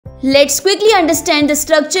Let's quickly understand the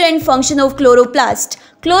structure and function of chloroplast.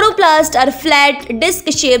 Chloroplasts are flat,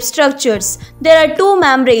 disc-shaped structures. There are two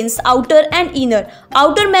membranes, outer and inner.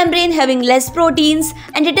 Outer membrane having less proteins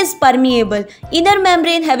and it is permeable. Inner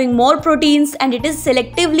membrane having more proteins and it is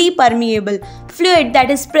selectively permeable. Fluid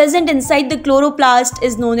that is present inside the chloroplast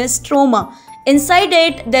is known as stroma. Inside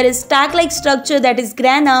it, there is stack-like structure that is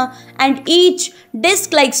grana, and each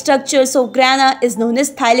disc-like structures of grana is known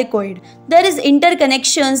as thylakoid. There is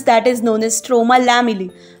interconnections that is known as stroma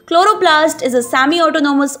lamellae. Chloroplast is a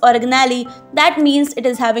semi-autonomous organelle, that means it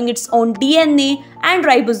is having its own DNA and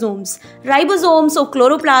ribosomes. Ribosomes of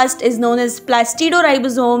chloroplast is known as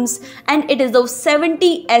plastidoribosomes and it is of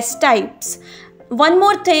 70 S types. One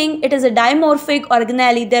more thing, it is a dimorphic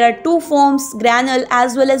organelle. There are two forms, granule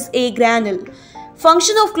as well as agranule.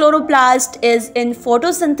 Function of chloroplast is in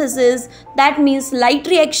photosynthesis, that means light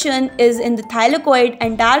reaction is in the thylakoid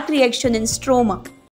and dark reaction in stroma.